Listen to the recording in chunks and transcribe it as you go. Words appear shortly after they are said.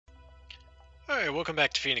Alright, welcome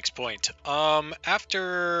back to Phoenix Point.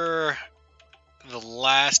 After the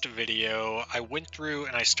last video, I went through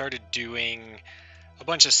and I started doing a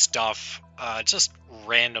bunch of stuff, just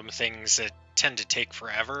random things that tend to take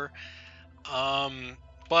forever.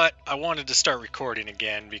 But I wanted to start recording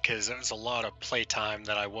again because it was a lot of playtime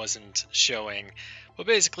that I wasn't showing. But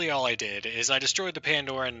basically all I did is I destroyed the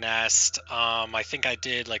Pandoran nest. I think I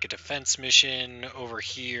did like a defense mission over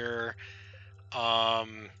here.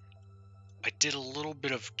 I did a little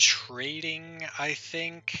bit of trading, I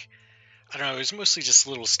think. I don't know, it was mostly just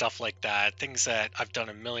little stuff like that. Things that I've done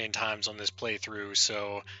a million times on this playthrough,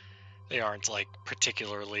 so they aren't, like,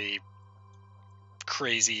 particularly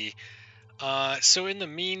crazy. So in the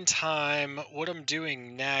meantime, what I'm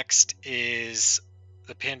doing next is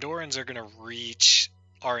the Pandorans are going to reach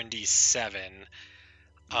R&D 7.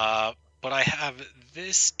 But I have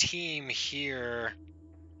this team here.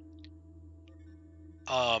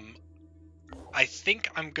 I think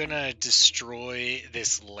I'm gonna destroy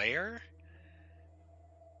this lair,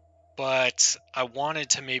 but I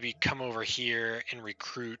wanted to maybe come over here and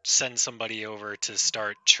send somebody over to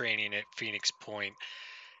start training at Phoenix Point.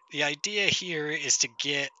 The idea here is to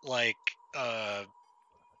get like a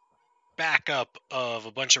backup of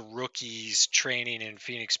a bunch of rookies training in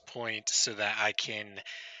Phoenix Point so that I can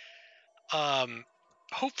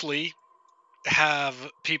hopefully have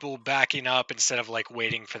people backing up instead of like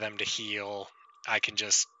waiting for them to heal. I can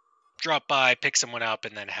just drop by, pick someone up,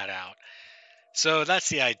 and then head out. So that's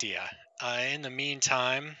the idea. In the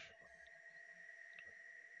meantime,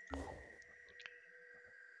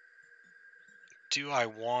 do I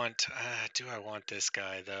want this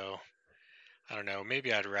guy though? I don't know.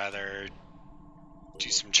 Maybe I'd rather do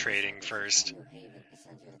some trading first.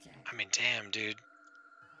 I mean, damn, dude.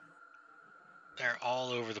 They're all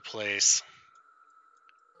over the place.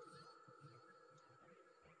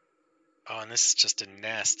 Oh, and this is just a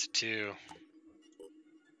nest, too.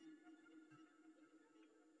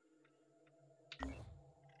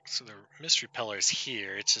 So the Mist Repeller's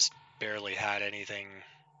here. It's just barely had anything.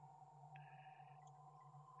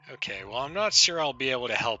 Okay, well, I'm not sure I'll be able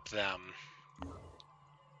to help them.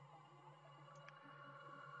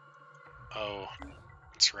 Oh,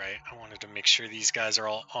 that's right. I wanted to make sure these guys are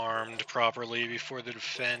all armed properly before the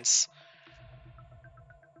defense.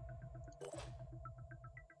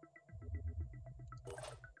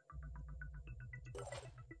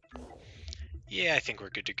 Yeah, I think we're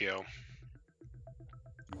good to go.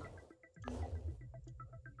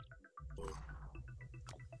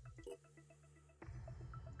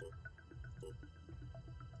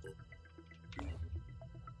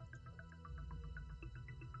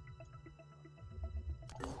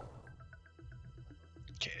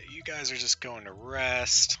 Okay, you guys are just going to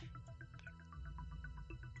rest.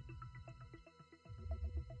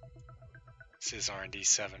 This is R&D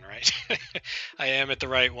 7, right? I am at the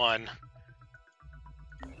right one.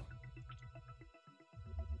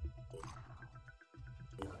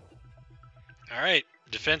 Alright,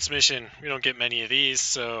 defense mission. We don't get many of these,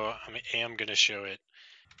 so I am going to show it.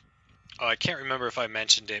 Oh, I can't remember if I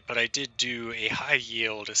mentioned it, but I did do a high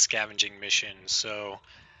yield scavenging mission, so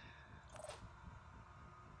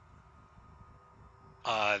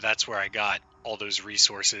that's where I got all those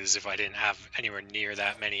resources if I didn't have anywhere near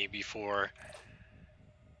that many before.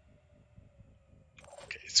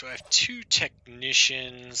 Okay, so I have 2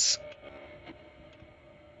 technicians.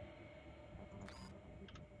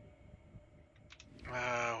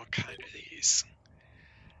 What kind are these?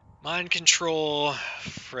 Mind control,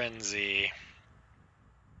 frenzy.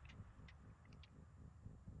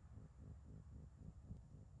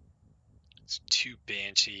 It's 2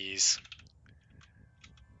 banshees.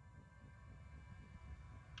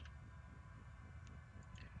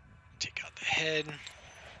 Take out the head.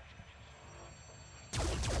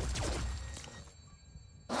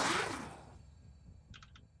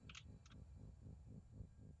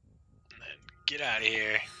 And then get out of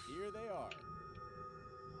here. Here they are.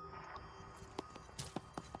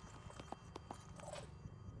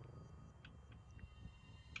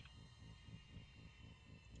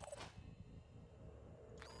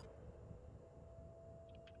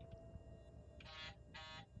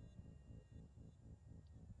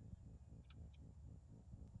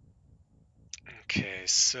 Okay,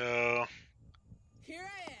 so Here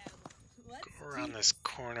I am. Let's go around this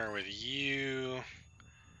corner with you.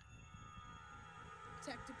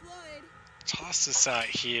 Tech deployed. Toss this out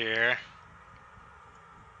here.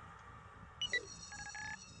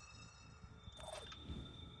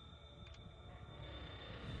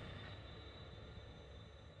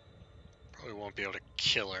 Probably won't be able to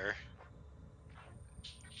kill her.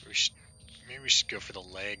 We should Maybe we should go for the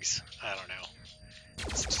legs. I don't know.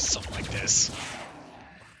 Let's do something like this.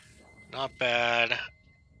 Not bad.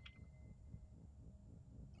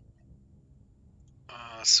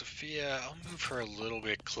 Sophia, I'll move her a little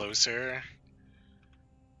bit closer.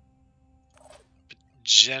 But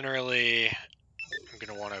generally, I'm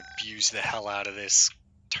going to want to abuse the hell out of this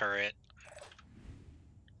turret.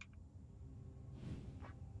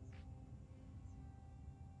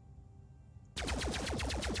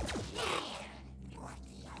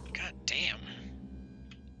 God damn.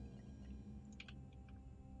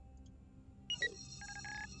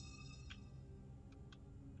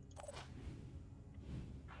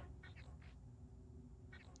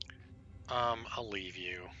 I'll leave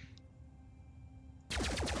you.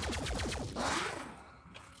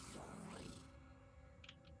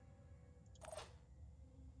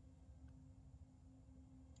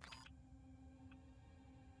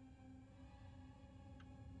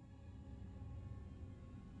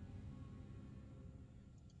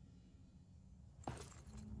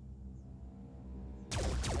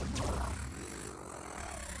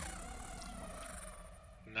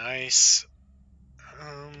 Nice.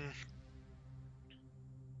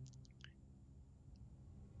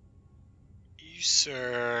 You,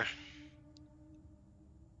 sir.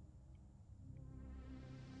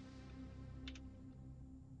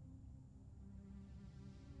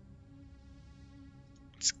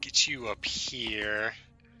 Let's get you up here.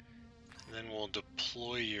 And then we'll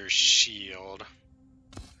deploy your shield.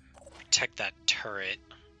 Protect that turret.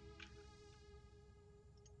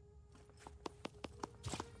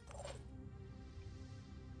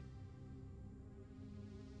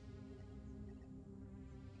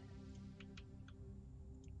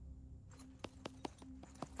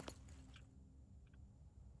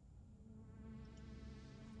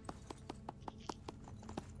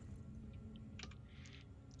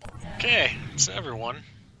 Okay, it's everyone.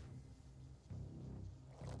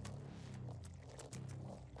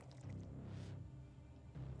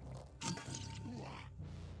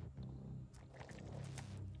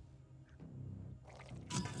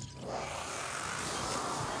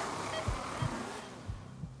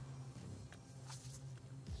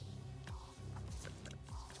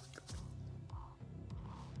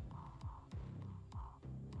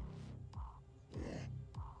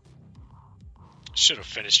 Should have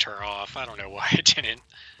finished her off. I don't know why I didn't.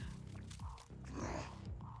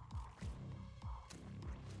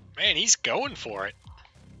 Man, he's going for it.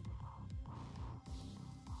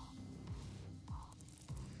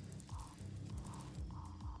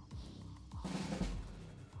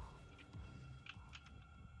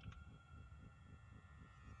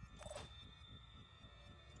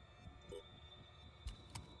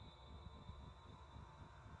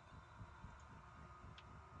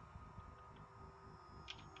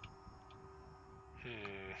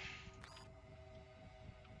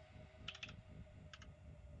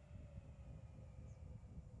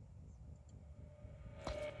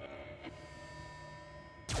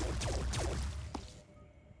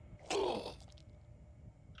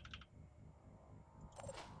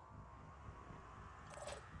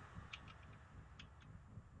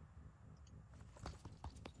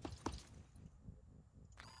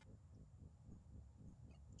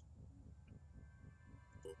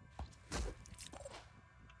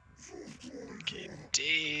 Getting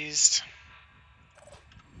dazed.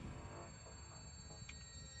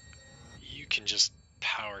 You can just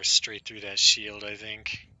power straight through that shield, I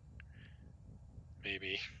think.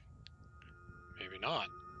 Maybe. Maybe not.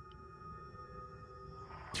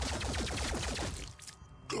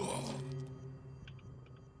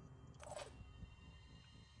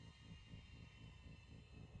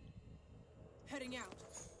 Heading out.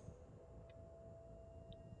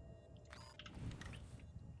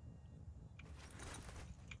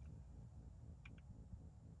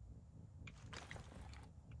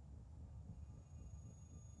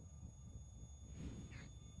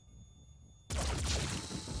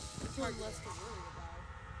 Hard less to worry about.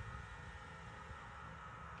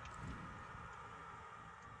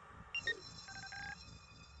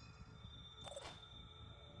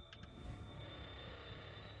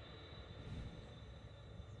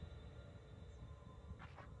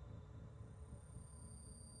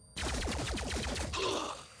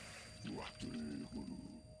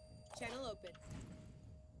 Channel open.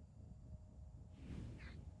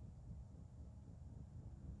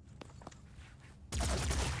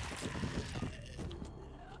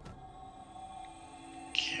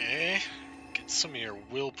 Okay. Get some of your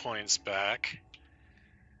will points back.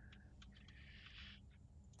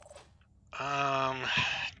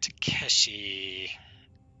 Takeshi.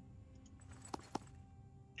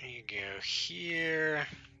 There you You go here.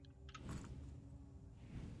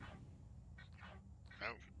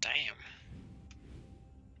 Oh, damn.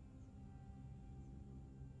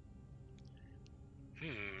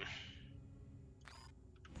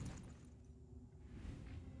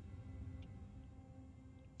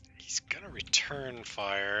 He's gonna return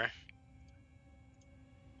fire.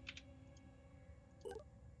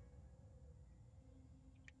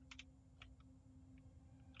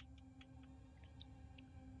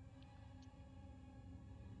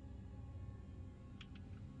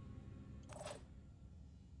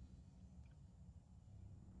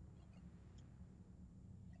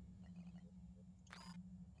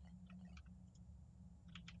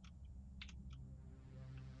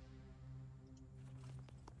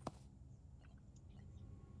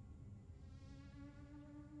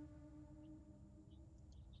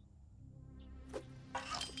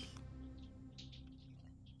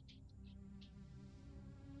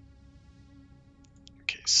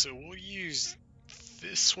 So we'll use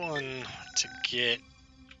this one to get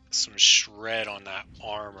some shred on that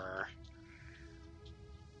armor.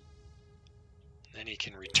 Then he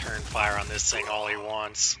can return fire on this thing all he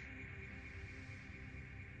wants.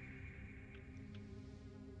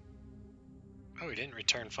 Oh, he didn't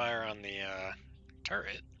return fire on the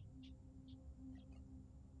turret.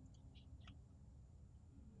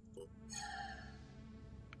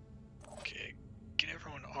 Okay, get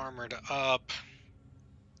everyone armored up.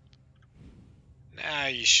 Now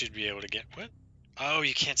you should be able to get... What? Oh,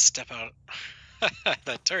 you can't step out.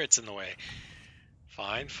 That turret's in the way.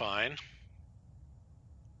 Fine, fine.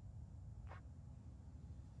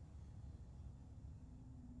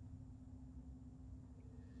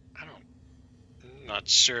 I'm not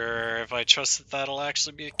sure if I trust that that'll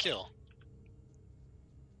actually be a kill.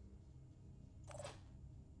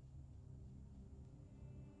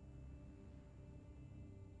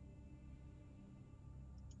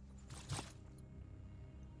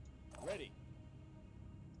 Ready.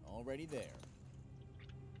 Already there.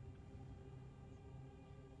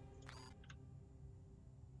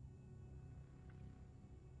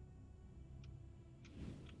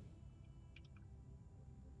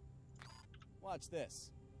 Watch this.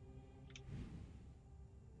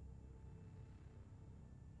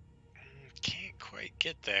 Can't quite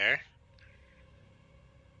get there.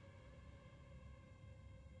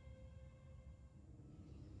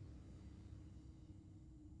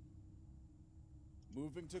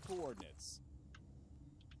 Moving to coordinates.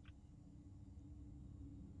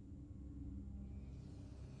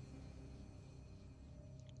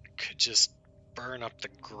 Could just burn up the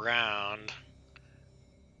ground.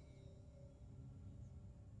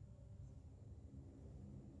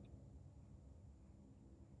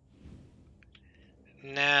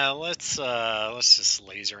 Nah, let's just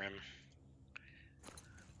laser him.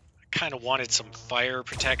 I kind of wanted some fire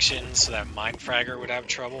protection so that Mindfragger would have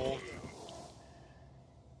trouble.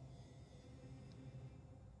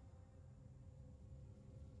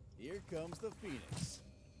 Here comes the Phoenix.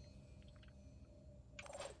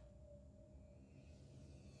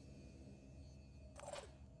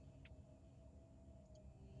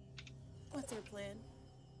 What's our plan?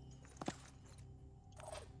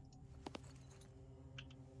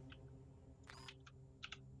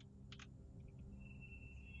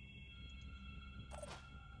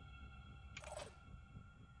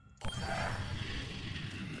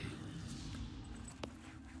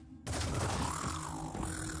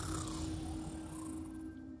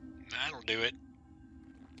 That'll do it.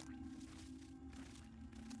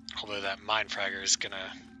 Although that Mindfragger is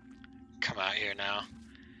gonna come out here now.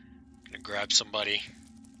 Gonna grab somebody.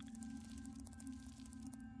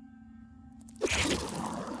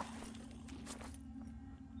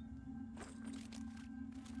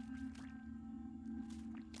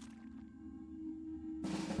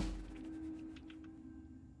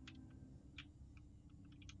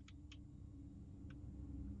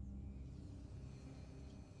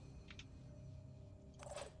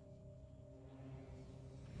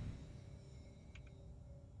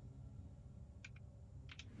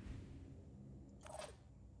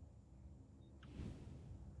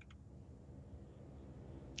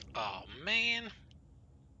 Oh man.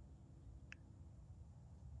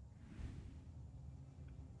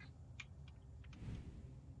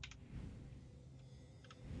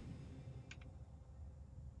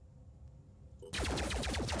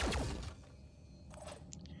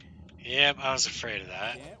 Yep, I was afraid of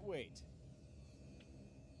that. Can't wait.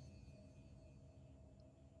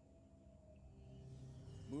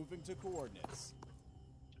 Moving to coordinates.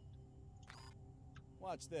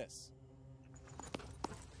 Watch this.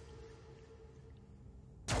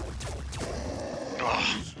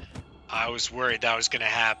 Oh, was worried that was going to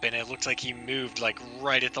happen. It looked like he moved like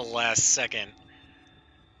right at the last second.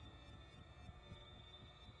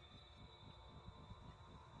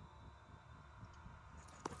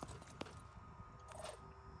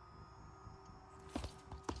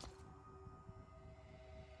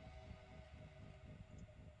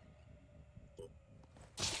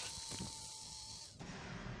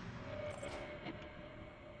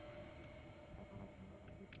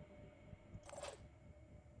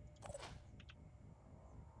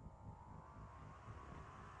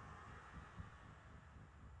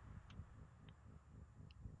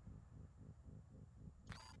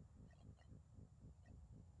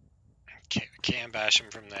 Okay, we can't bash him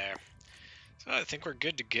from there. So I think we're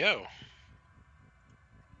good to go.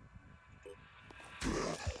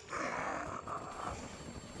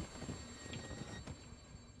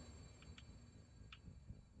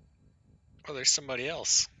 Oh, there's somebody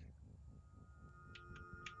else.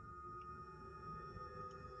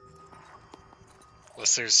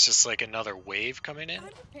 Unless there's just like another wave coming in.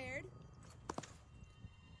 I'm prepared.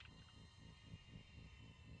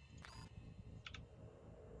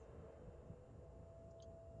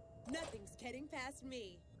 Nothing's getting past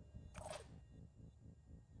me.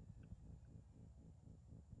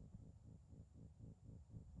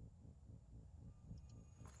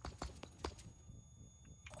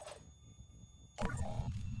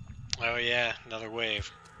 Oh yeah, another wave.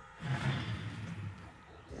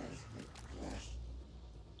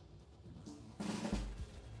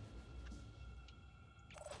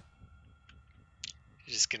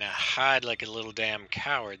 You're just gonna hide like a little damn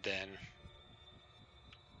coward then.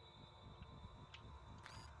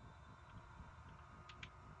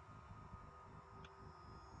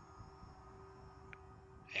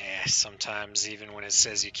 Sometimes even when it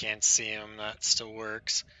says you can't see him, that still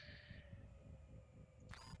works.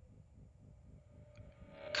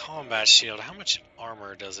 Combat shield, how much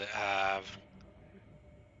armor does it have?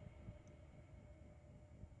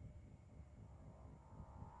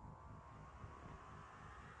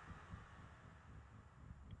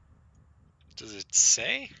 Does it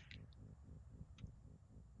say?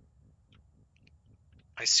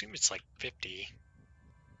 I assume it's like 50.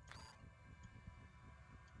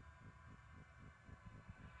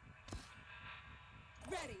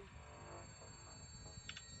 Ready.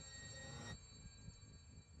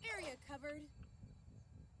 Area covered.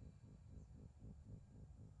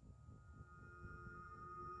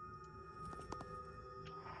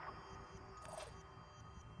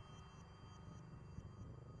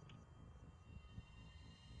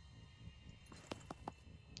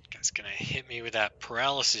 Guy's gonna hit me with that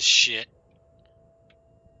paralysis shit.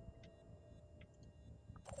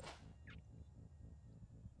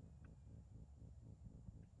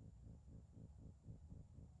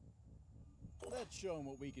 Let's show him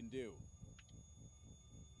what we can do.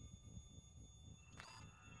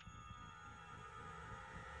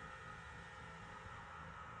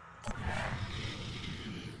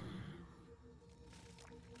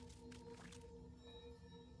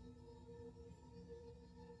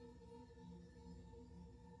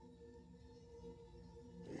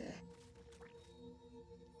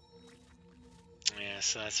 Yeah,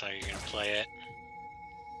 so that's how you're gonna play it.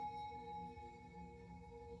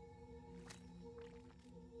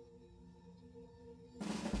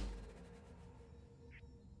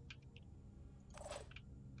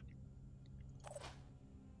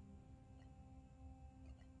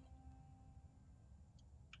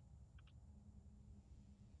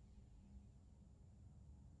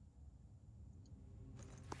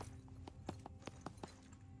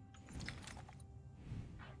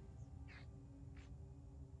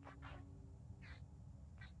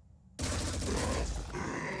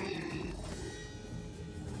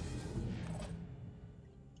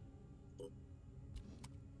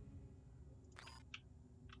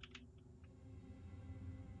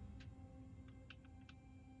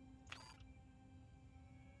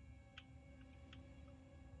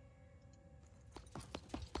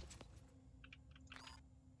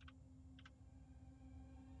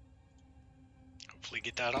 Hopefully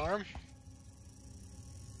get that arm.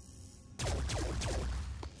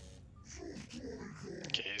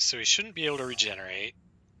 Okay, so he shouldn't be able to regenerate.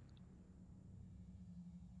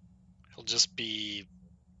 He'll just be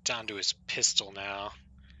down to his pistol now.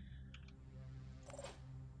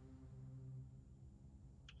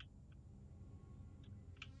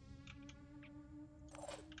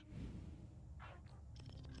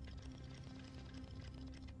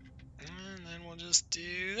 And then we'll just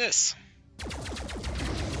do this.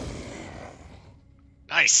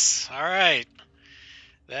 Nice. All right.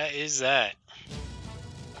 That is that.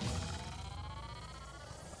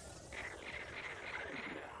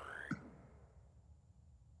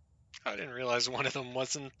 I didn't realize one of them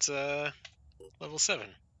wasn't level 7.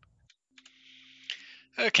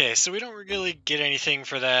 Okay, so we don't really get anything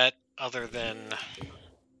for that other than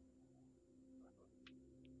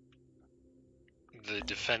the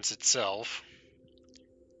defense itself.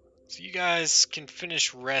 So you guys can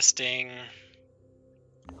finish resting.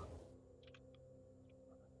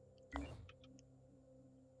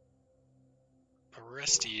 The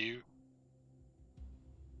rest of you.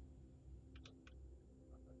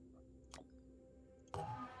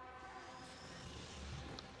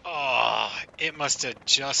 Oh, it must have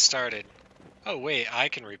just started. Oh wait, I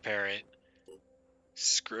can repair it.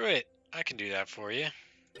 Screw it, I can do that for you.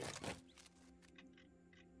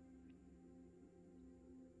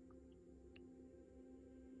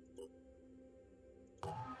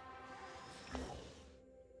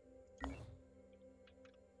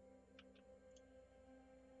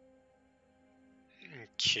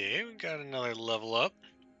 Okay, we got another level up.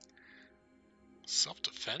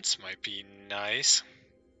 Self-defense might be nice.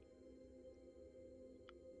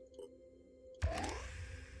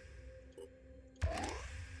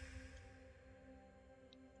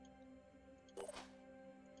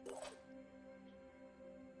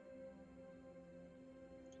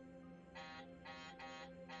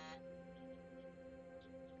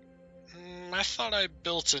 I thought I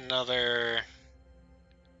built another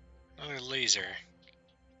laser.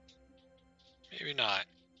 Maybe not.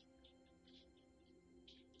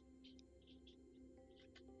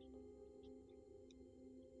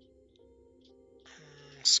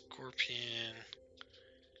 Scorpion.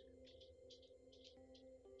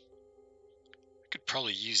 Could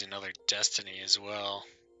probably use another Destiny as well.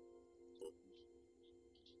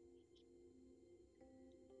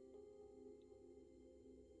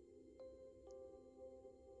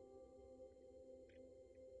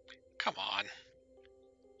 Come on.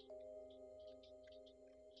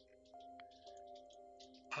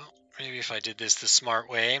 Well, maybe if I did this the smart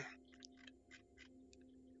way.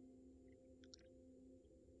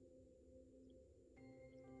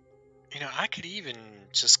 You know, I could even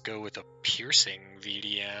just go with a piercing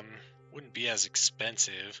VDM. Wouldn't be as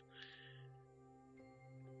expensive.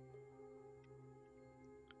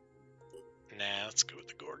 Nah, let's go with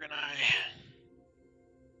the Gorgon Eye.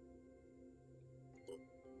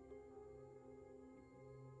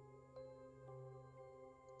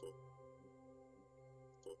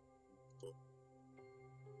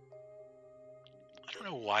 I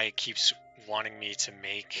don't know why it keeps wanting me to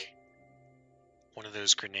make one of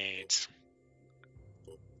those grenades.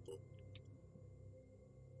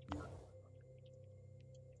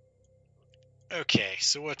 Okay,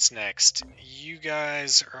 so what's next? You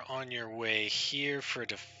guys are on your way here for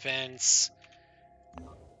defense.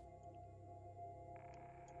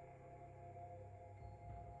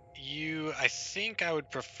 I think I would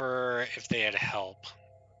prefer if they had help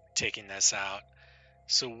taking this out.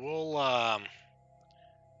 So we'll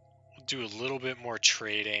do a little bit more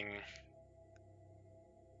trading.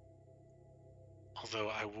 Although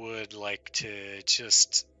I would like to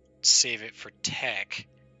just save it for tech.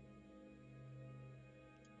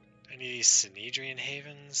 Any of these Synedrian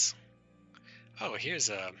havens? Oh, here's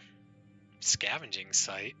a scavenging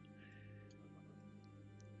site.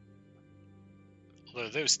 Although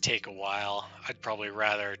those take a while, I'd probably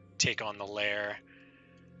rather take on the lair.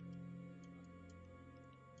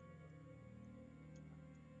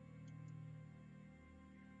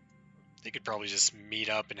 They could probably just meet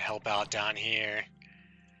up and help out down here.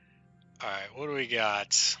 Alright, what do we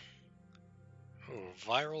got? Oh,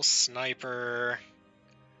 viral sniper.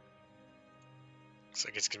 Looks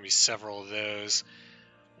like it's going to be several of those.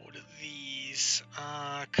 What are these?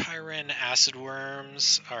 Chiron acid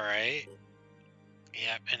worms. Alright.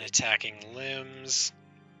 Yep, and attacking limbs.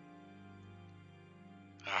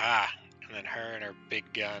 Aha! And then her and her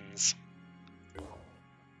big guns.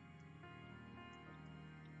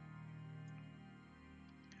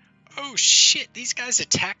 Oh shit, these guys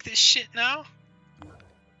attack this shit now?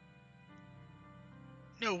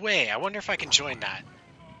 No way, I wonder if I can join that.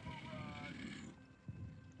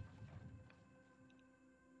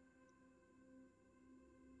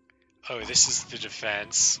 Oh, this is the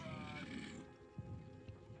defense.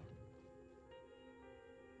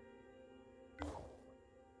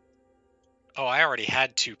 Oh, I already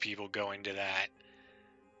had 2 people going to that.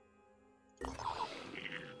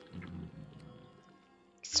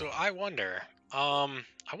 So I wonder, I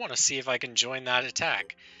want to see if I can join that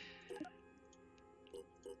attack.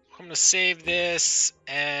 I'm going to save this,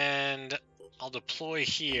 and I'll deploy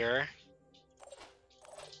here.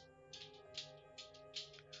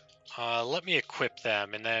 Let me equip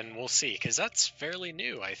them, and then we'll see, because that's fairly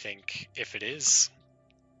new, I think, if it is.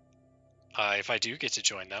 if I do get to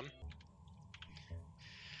join them.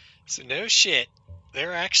 So no shit,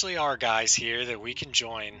 there actually are guys here that we can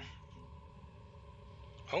join.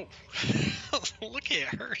 Oh, look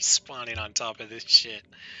at her spawning on top of this shit.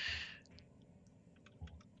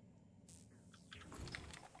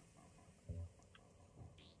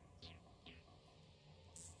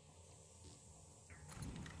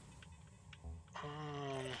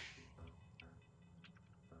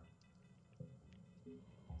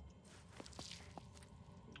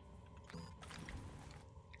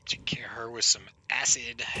 To get her with some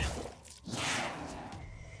acid.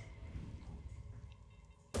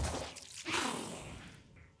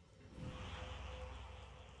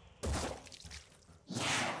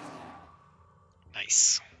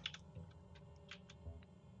 Nice.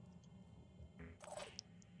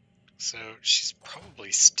 So she's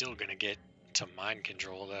probably still gonna get to mind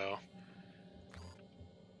control though.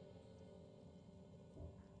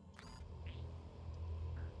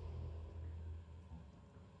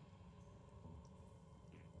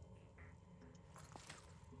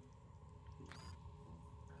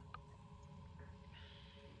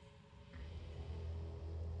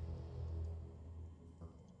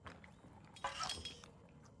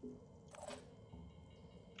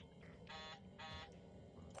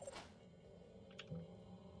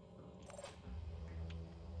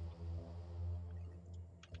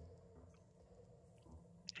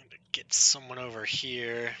 Get someone over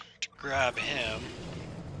here to grab him.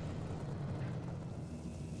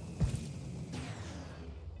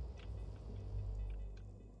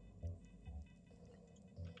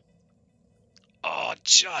 Oh,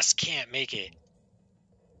 just can't make it.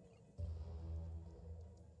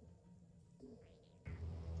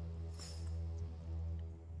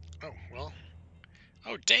 Oh, well.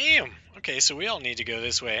 Oh, damn. Okay, so we all need to go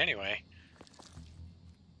this way anyway.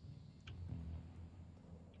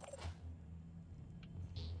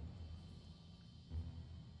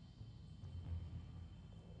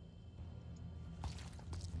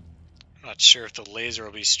 I'm not sure if the laser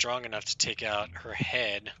will be strong enough to take out her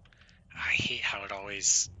head. I hate how it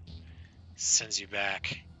always sends you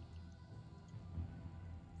back.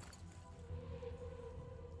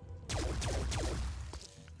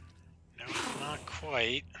 No, not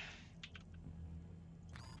quite.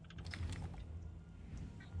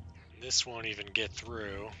 This won't even get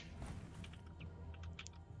through.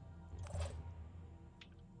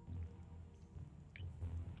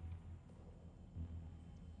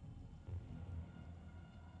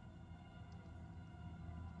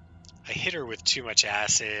 I hit her with too much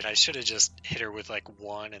acid. I should have just hit her with like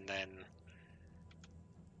one and then...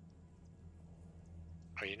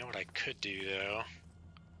 Oh, you know what I could do though?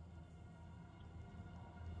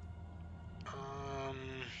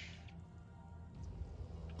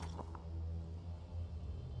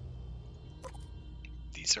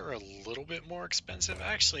 These are a little bit more expensive.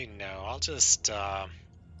 Actually, no. I'll just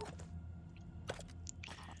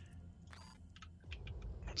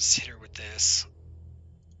hit her with this.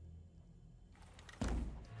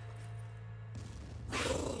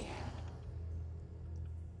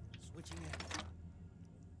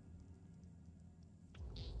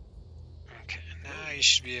 Okay, now you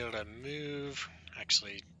should be able to move.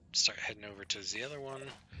 Actually, start heading over to the other one.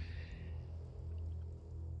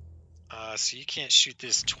 So you can't shoot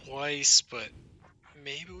this twice, but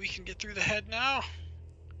maybe we can get through the head now?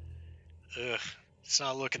 Ugh, it's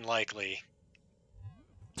not looking likely.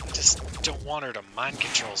 I just don't want her to mind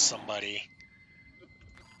control somebody.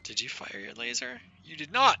 Did you fire your laser? You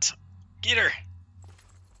did not! Get her!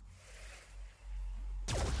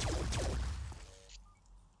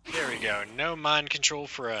 There we go, no mind control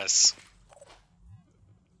for us.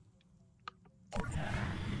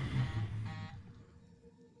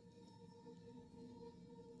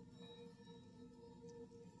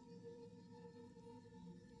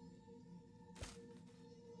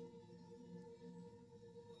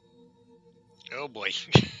 Oh boy.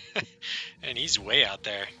 And he's way out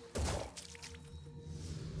there.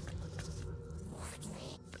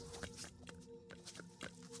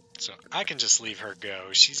 So I can just leave her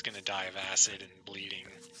go. She's gonna die of acid and bleeding.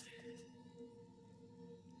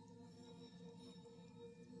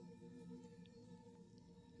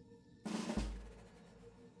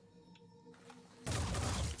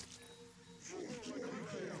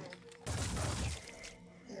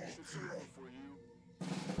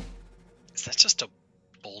 Is that just a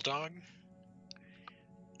bulldog?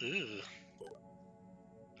 Ugh.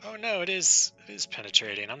 Oh no, it is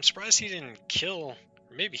penetrating. I'm surprised he didn't kill,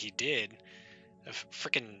 or maybe he did. A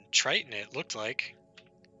frickin' Triton it looked like.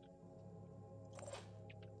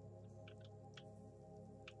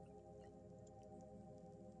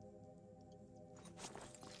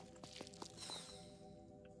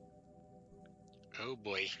 Oh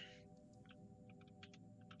boy.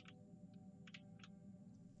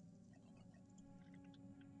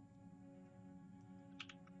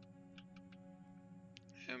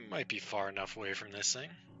 It might be far enough away from this thing.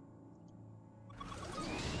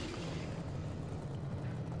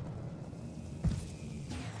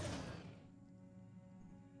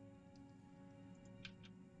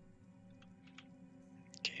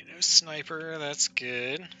 Okay, no sniper, that's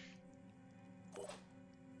good.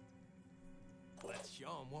 Let's show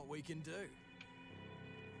them what we can do.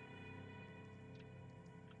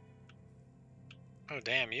 Oh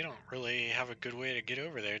damn, you don't really have a good way to get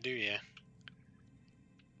over there, do you?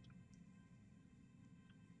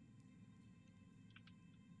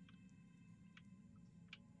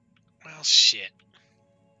 Well, shit.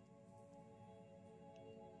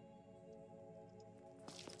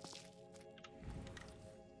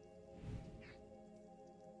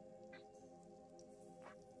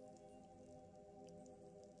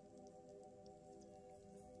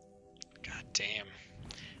 God damn.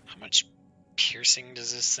 How much piercing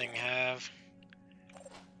does this thing have?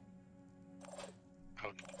 Oh,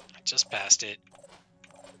 I just passed it.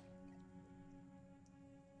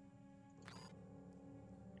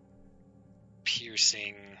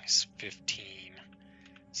 Piercing is 15.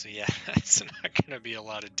 So yeah, that's not gonna be a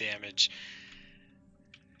lot of damage.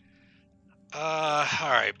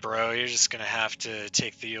 Alright bro, you're just gonna have to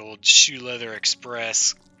take the old Shoe Leather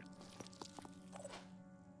Express.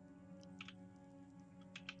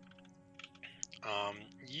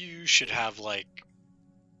 You should have like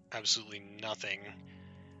absolutely nothing.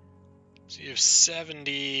 So you have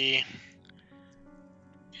 70.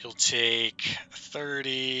 You'll take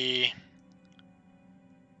 30.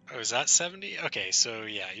 Oh, is that 70? Okay, so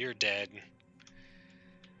yeah, you're dead.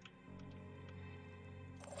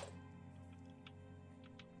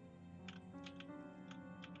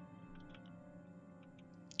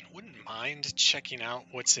 I wouldn't mind checking out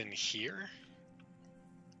what's in here.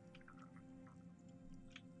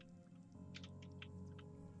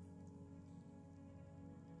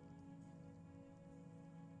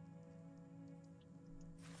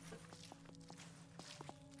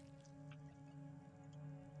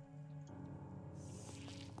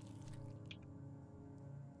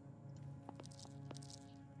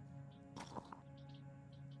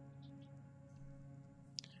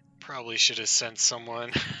 Probably should have sent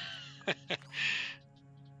someone.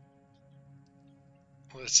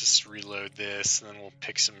 Let's just reload this, and then we'll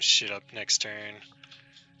pick some shit up next turn.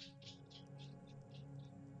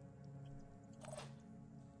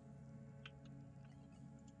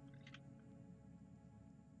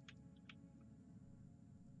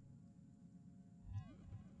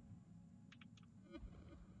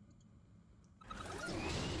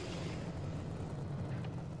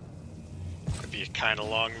 Could be a kind of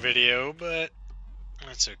long video, but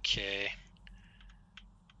that's okay.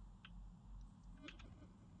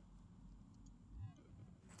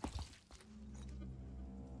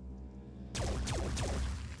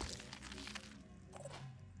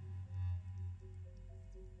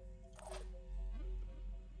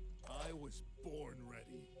 I was born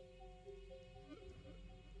ready.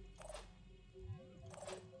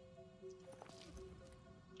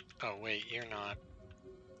 Oh wait, you're not.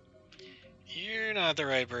 You're not the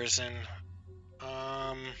right person.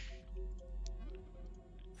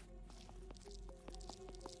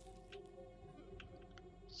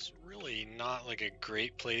 It's really not like a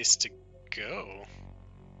great place to go.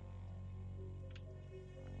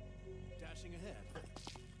 Dashing ahead.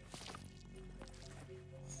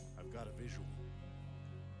 I've got a visual.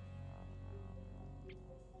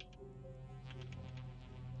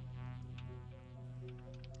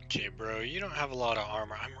 Okay, bro, you don't have a lot of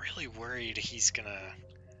armor. I'm really worried he's gonna...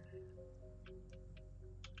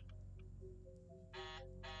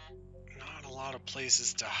 Not a lot of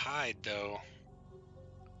places to hide, though.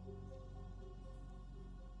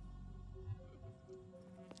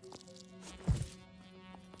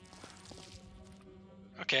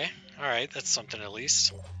 Okay, alright, that's something at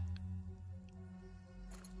least.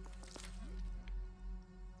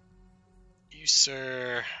 You,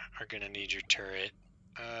 sir, are gonna need your turret.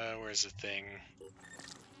 Where's the thing?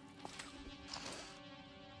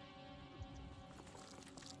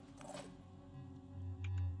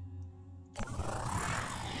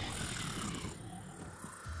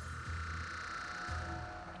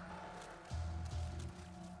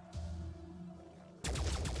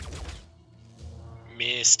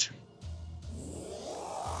 Missed.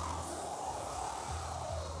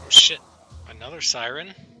 Oh shit, another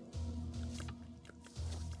siren?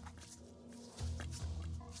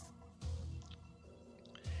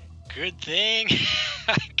 Good thing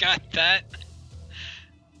I got that.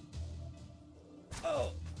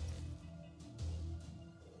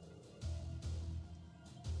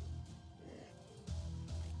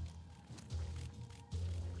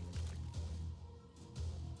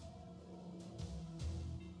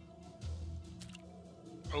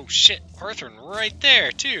 Oh shit, Arthur right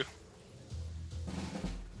there too.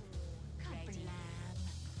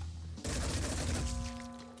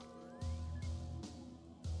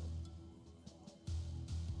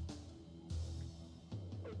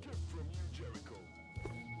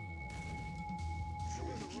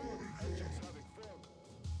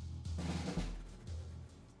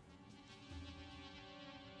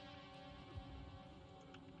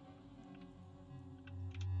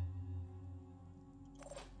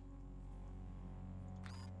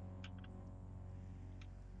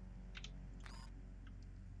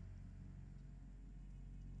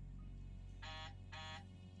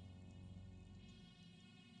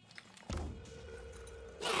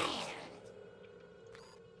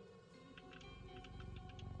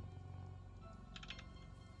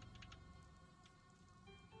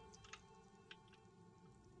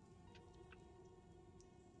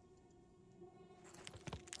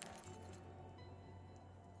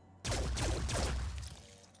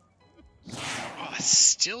 Oh, I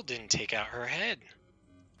still didn't take out her head.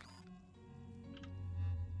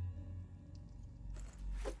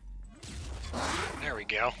 There we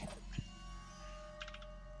go.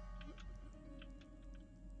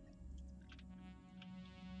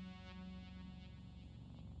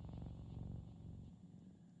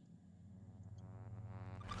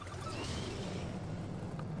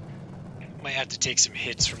 Might have to take some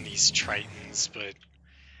hits from these Tritons, but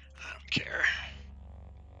I don't care.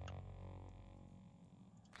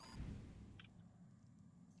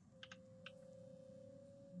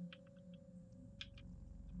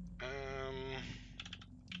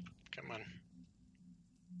 Come on.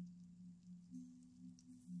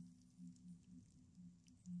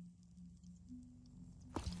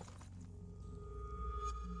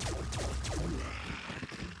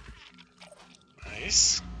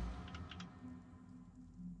 Nice.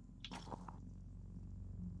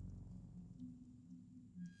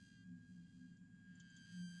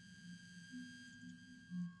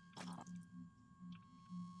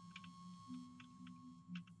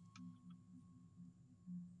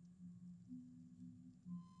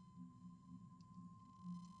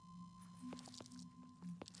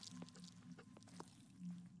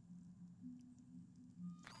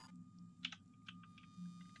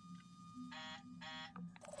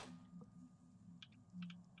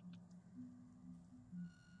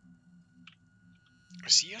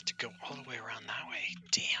 So you have to go all the way around that way.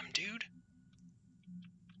 Damn, dude.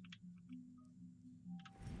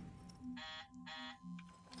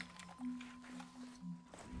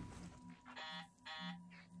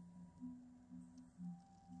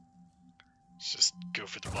 Let's just go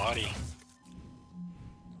for the body.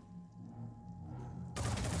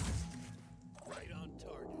 Right on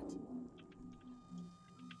target.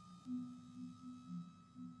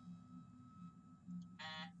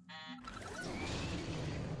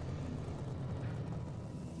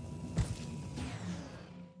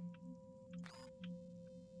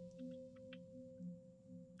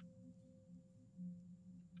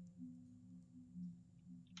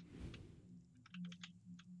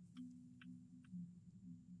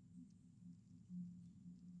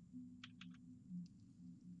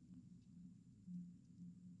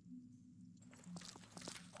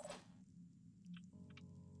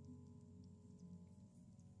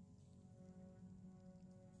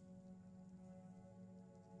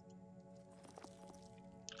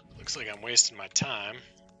 Looks like I'm wasting my time.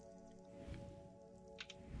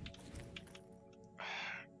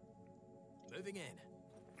 Moving in.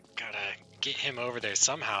 Gotta get him over there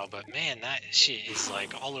somehow, but man, that shit is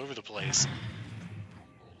like all over the place.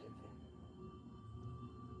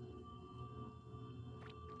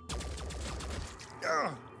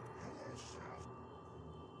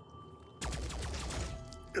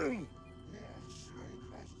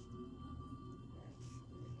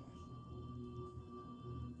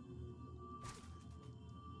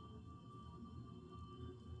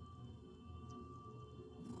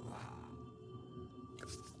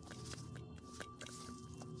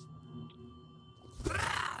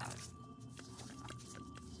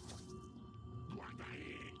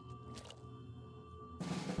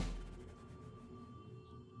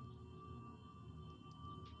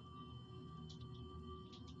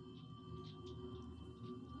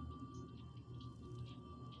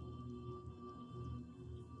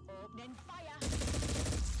 Opening fire.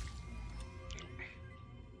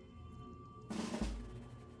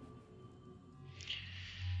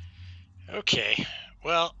 Okay,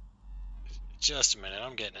 well, just a minute,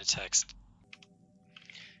 I'm getting a text.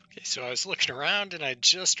 Okay, so I was looking around and I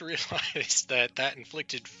just realized that that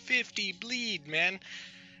inflicted 50 bleed, man.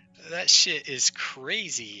 That shit is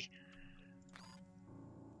crazy.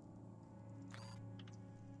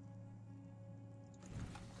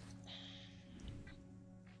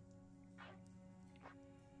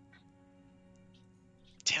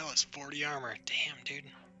 Plus 40 armor. Damn, dude.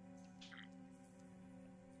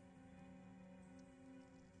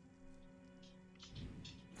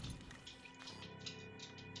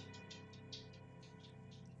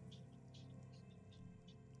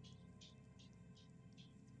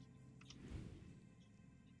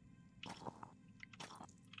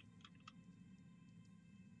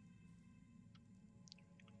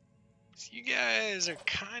 You guys are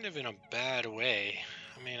kind of in a bad way.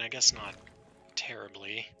 I mean, I guess not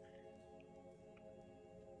terribly.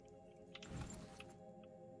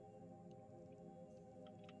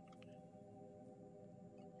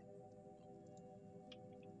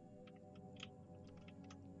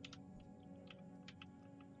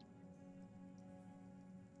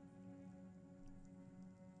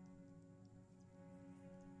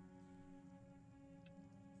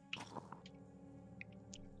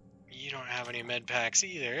 You don't have any med packs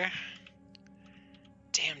either.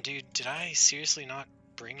 Damn, dude, did I seriously not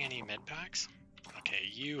bring any med packs? Okay,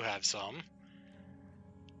 you have some.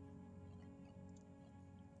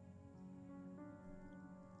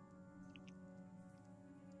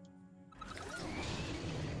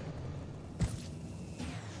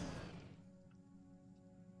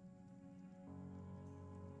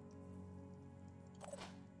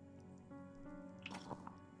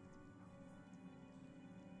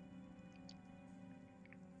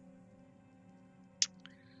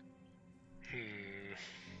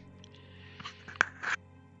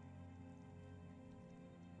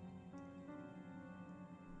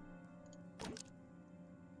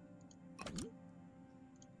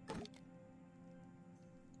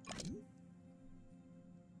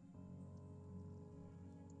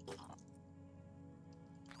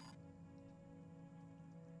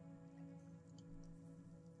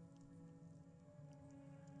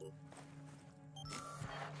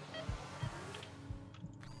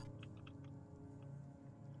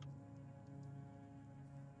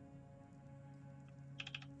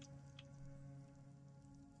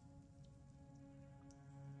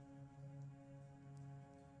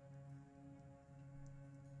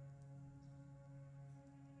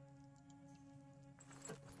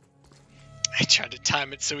 I tried to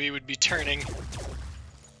time it so he would be turning.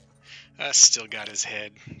 Still got his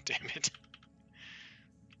head. Damn it.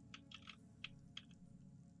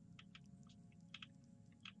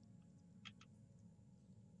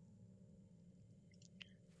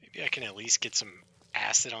 Maybe I can at least get some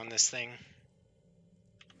acid on this thing.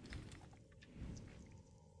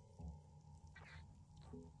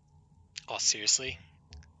 Oh, seriously?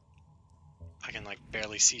 I can, like,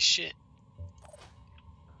 barely see shit.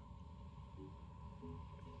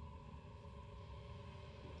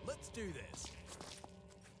 Let's do this.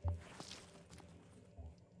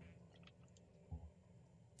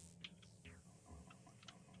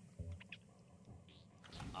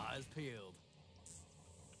 Eyes peeled.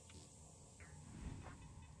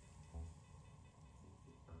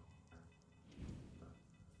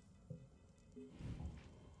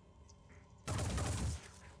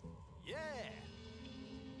 Yeah.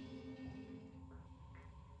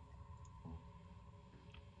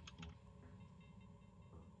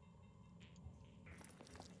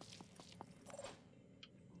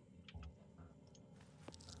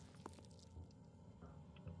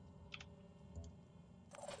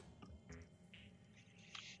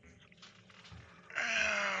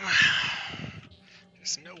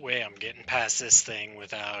 There's no way I'm getting past this thing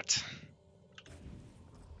without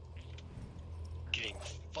getting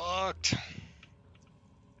fucked.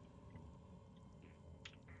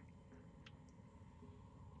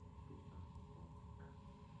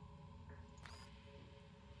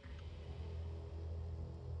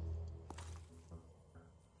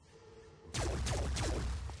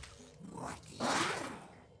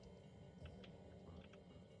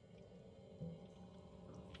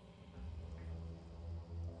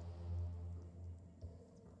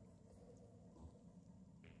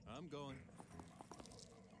 I'm going.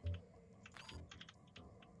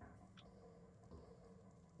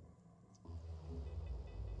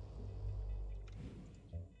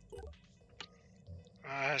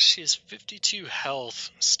 She has 52 health.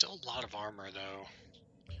 Still a lot of armor, though.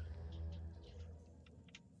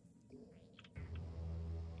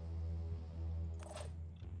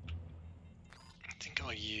 I think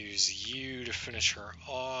I'll use you to finish her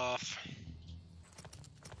off.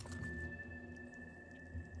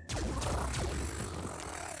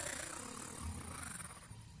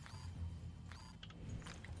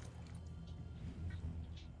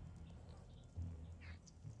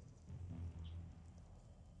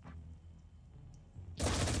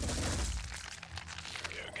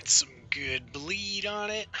 Go get some good bleed on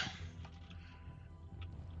it.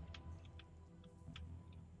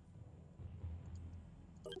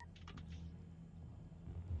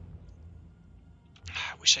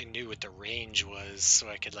 wish I knew what the range was so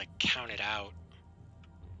I could, like, count it out.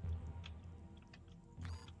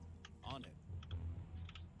 On it.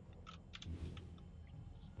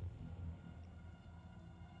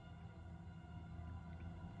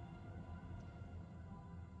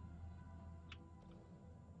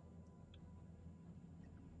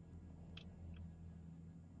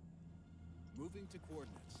 Moving to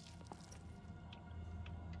coordinates.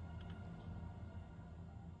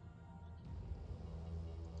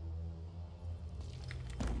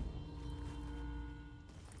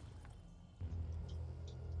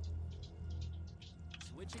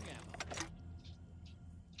 Switching ammo.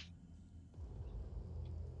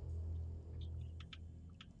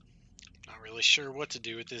 Not really sure what to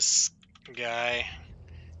do with this guy.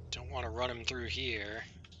 Don't want to run him through here.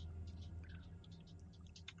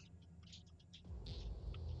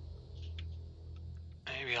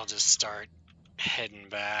 Maybe I'll just start heading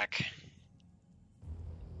back.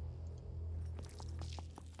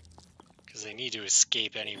 Because they need to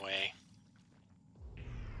escape anyway.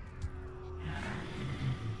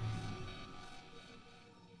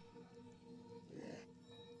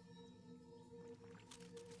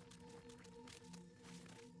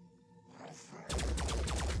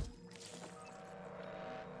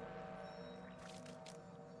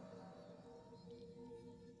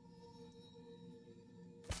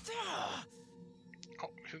 Oh,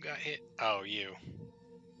 who got hit? Oh, you.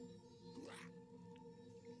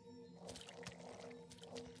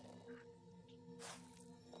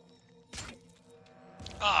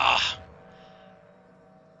 Ah!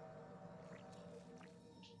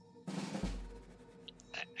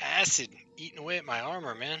 Acid eating away at my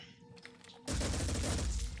armor, man.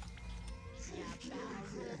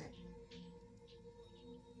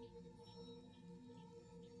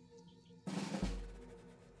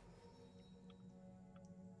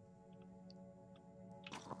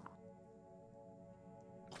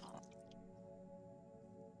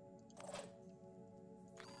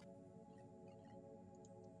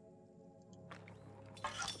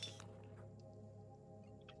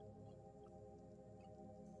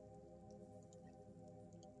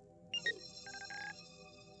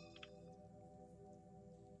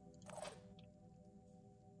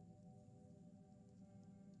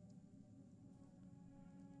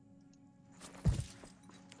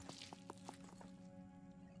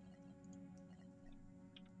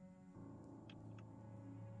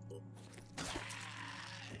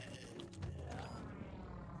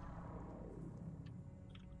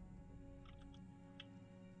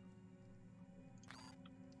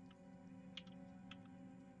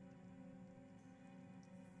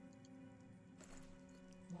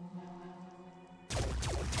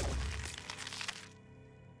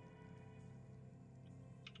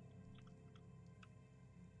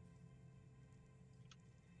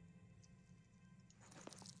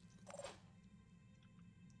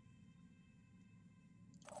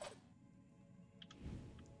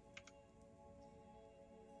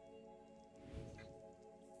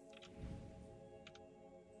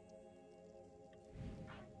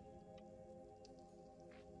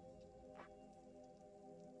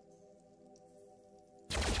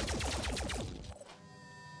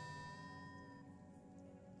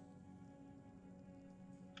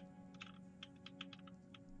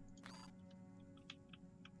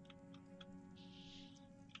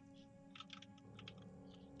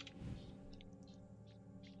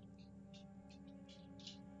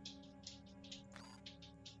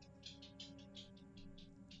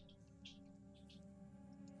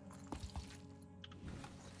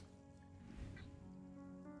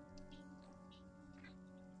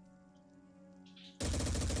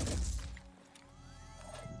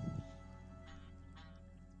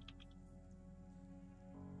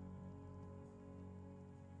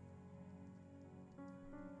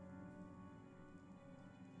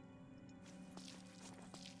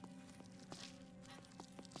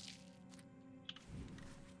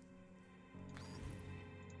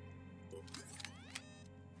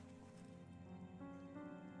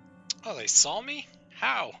 Oh, they saw me?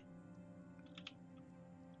 How?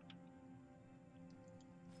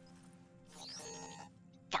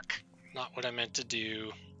 Fuck. Not what I meant to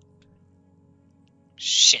do.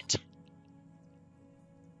 Shit.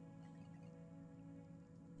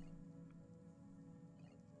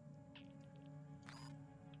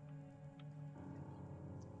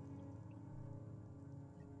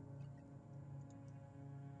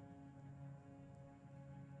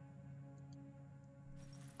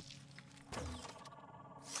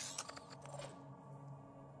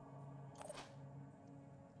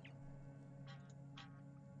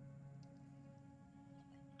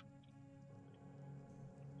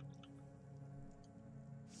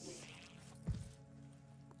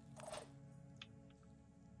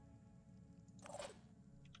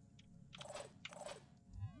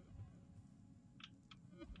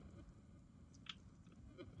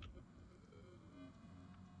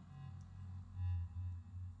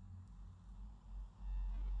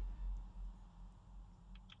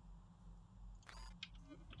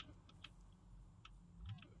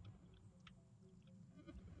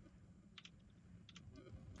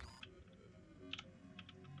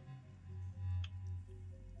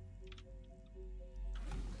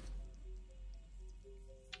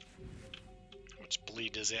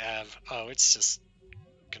 lead does it have? Oh, it's just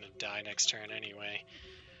gonna die next turn anyway.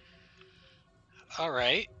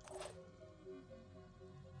 Alright.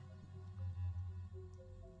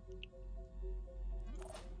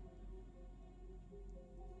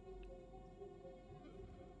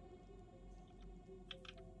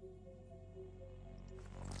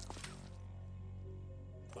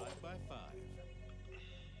 Five by five.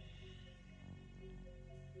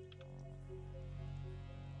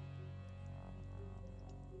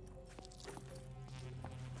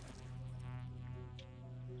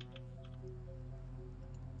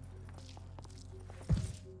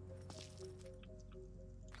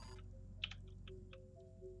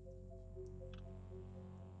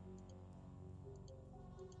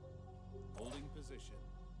 Holding position.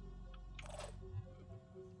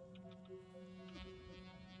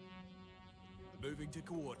 Moving to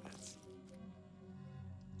coordinates.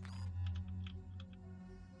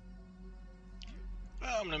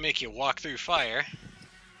 Well, I'm gonna make you walk through fire.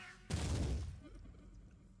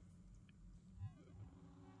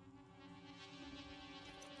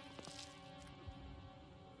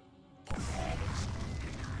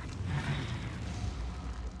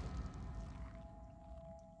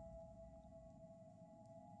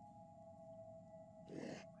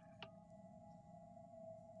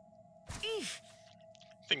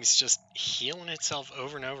 Thing's just healing itself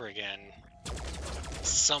over and over again.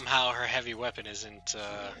 Somehow her heavy weapon isn't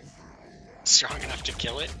strong enough to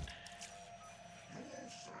kill it.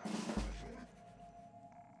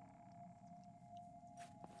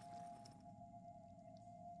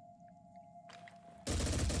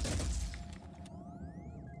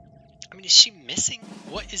 I mean, is she missing?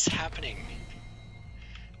 What is happening?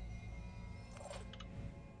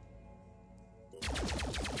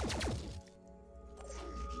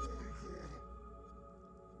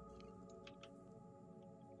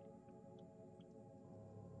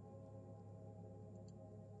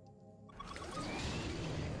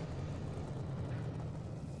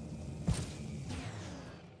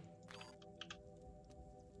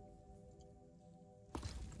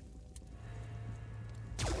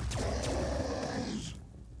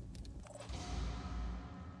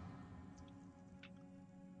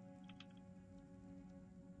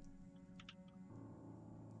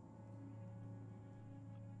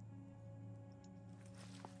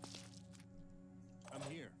 I'm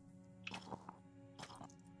here.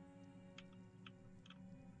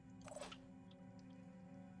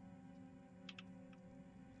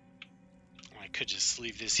 I could just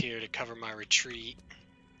leave this here to cover my retreat.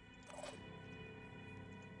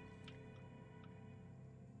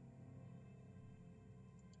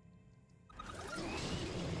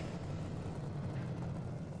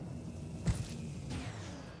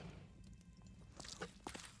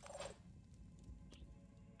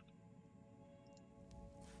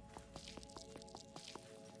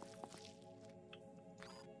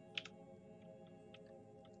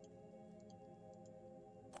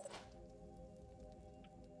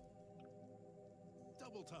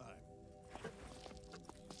 Double time.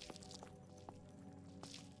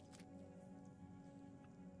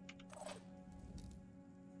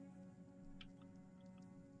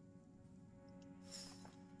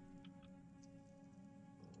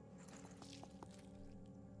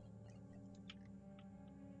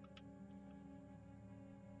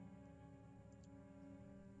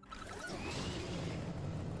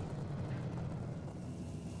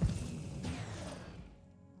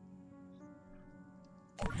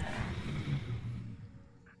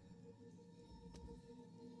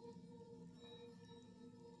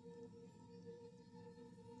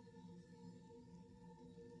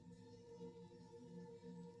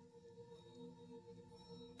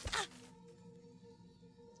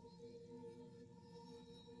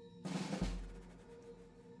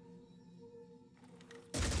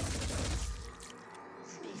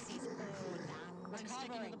 Species all down.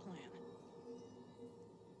 Sticking to the plan.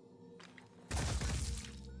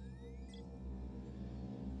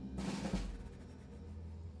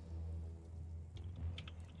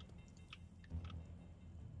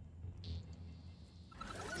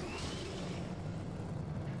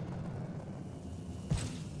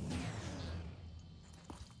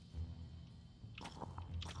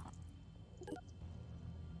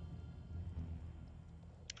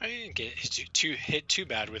 I didn't get hit too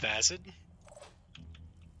bad with acid.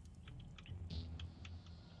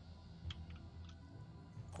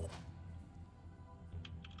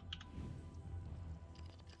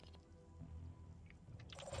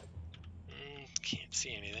 Can't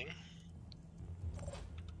see anything.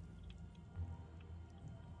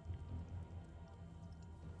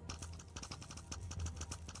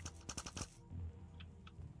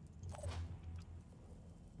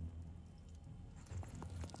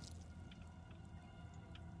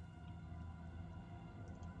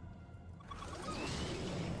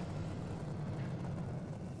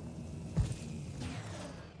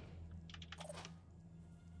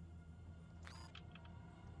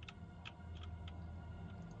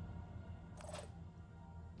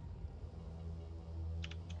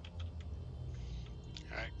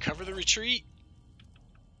 Cover the retreat.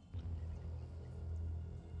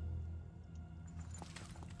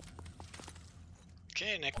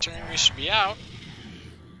 Okay, next turn we should be out.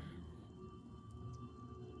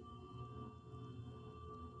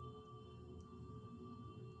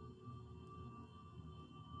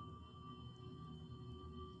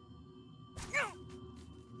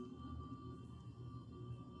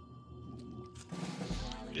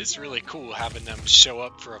 It's really cool having them show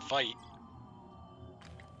up for a fight.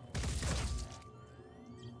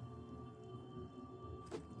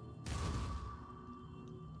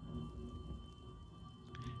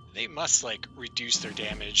 They must, like, reduce their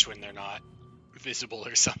damage when they're not visible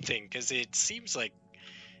or something, because it seems like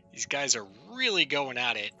these guys are really going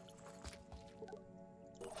at it.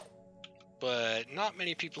 But not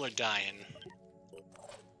many people are dying.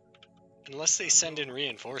 Unless they send in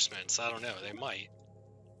reinforcements, I don't know, they might.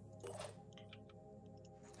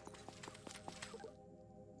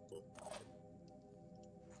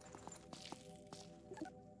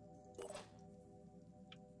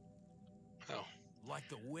 Oh. Like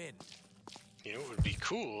the wind. You know what would be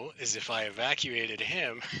cool is if I evacuated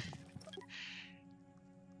him.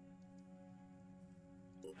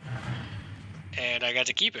 And I got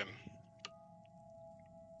to keep him.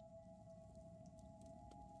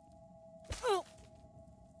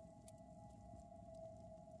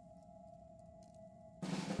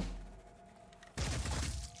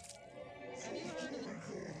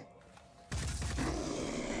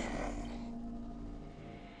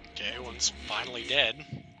 Okay, one's finally dead.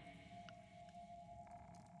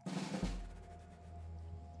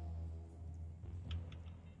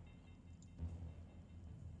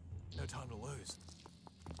 No time to lose.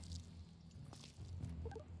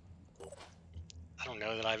 I don't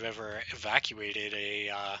know that I've ever evacuated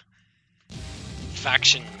a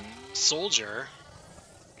faction soldier.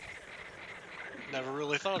 Never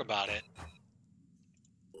really thought about it.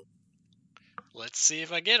 Let's see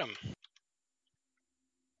if I get him.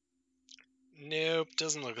 Nope,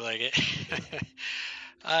 doesn't look like it.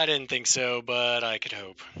 I didn't think so, but I could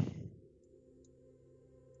hope.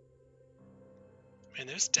 Man,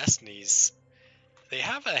 those Destinies, they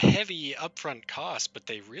have a heavy upfront cost, but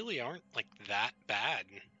they really aren't, like, that bad.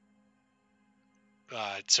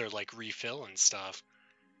 To, like, refill and stuff.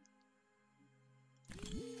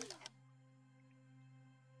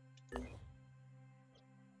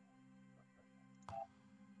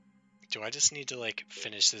 Do I just need to, like,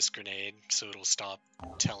 finish this grenade so it'll stop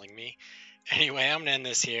telling me? Anyway, I'm gonna end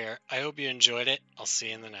this here. I hope you enjoyed it. I'll see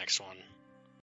you in the next one.